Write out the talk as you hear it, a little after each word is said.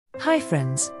Hi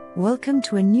friends, welcome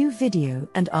to a new video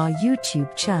and our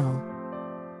YouTube channel.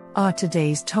 Our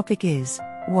today's topic is,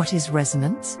 what is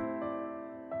resonance?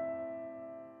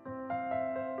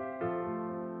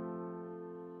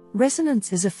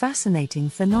 Resonance is a fascinating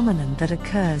phenomenon that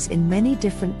occurs in many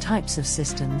different types of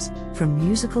systems, from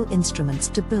musical instruments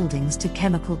to buildings to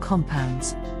chemical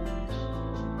compounds.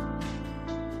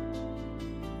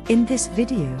 In this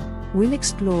video, we'll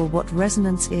explore what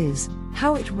resonance is,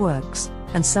 how it works,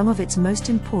 and some of its most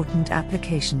important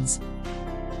applications.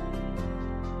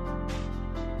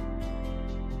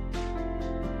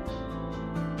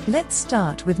 Let's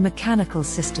start with mechanical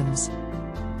systems.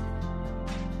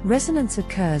 Resonance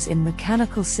occurs in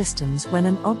mechanical systems when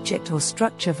an object or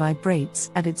structure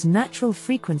vibrates at its natural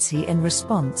frequency in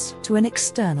response to an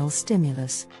external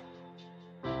stimulus.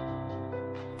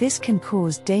 This can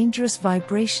cause dangerous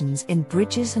vibrations in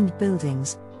bridges and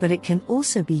buildings, but it can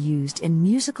also be used in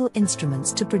musical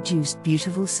instruments to produce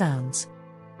beautiful sounds.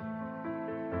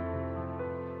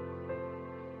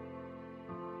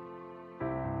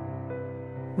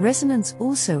 Resonance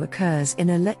also occurs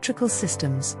in electrical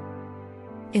systems.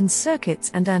 In circuits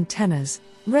and antennas,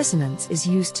 resonance is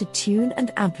used to tune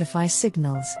and amplify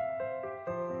signals.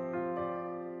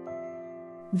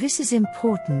 This is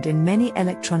important in many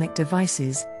electronic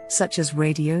devices, such as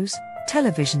radios,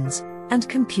 televisions, and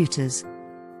computers.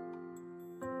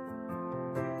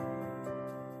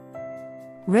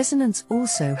 Resonance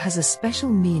also has a special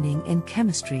meaning in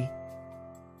chemistry.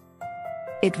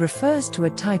 It refers to a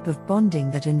type of bonding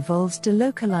that involves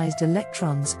delocalized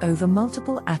electrons over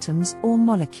multiple atoms or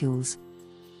molecules.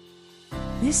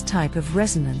 This type of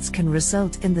resonance can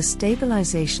result in the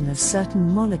stabilization of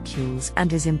certain molecules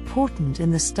and is important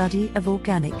in the study of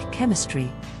organic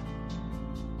chemistry.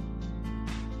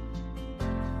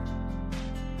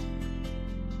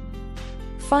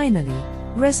 Finally,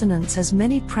 resonance has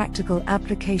many practical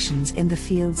applications in the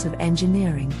fields of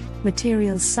engineering,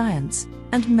 materials science,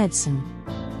 and medicine.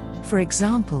 For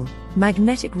example,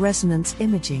 magnetic resonance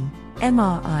imaging,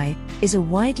 MRI, is a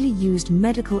widely used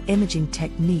medical imaging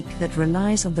technique that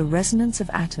relies on the resonance of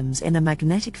atoms in a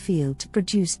magnetic field to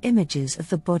produce images of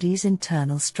the body's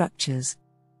internal structures.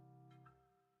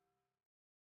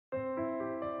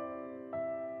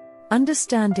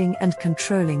 Understanding and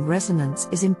controlling resonance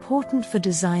is important for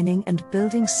designing and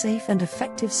building safe and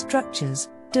effective structures,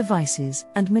 devices,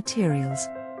 and materials.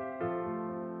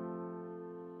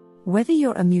 Whether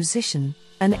you're a musician,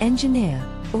 an engineer,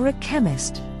 or a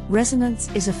chemist, resonance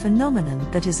is a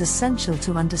phenomenon that is essential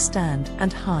to understand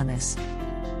and harness.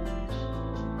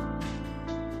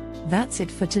 That's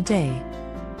it for today.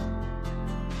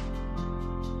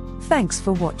 Thanks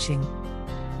for watching.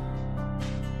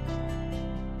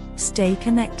 Stay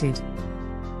connected.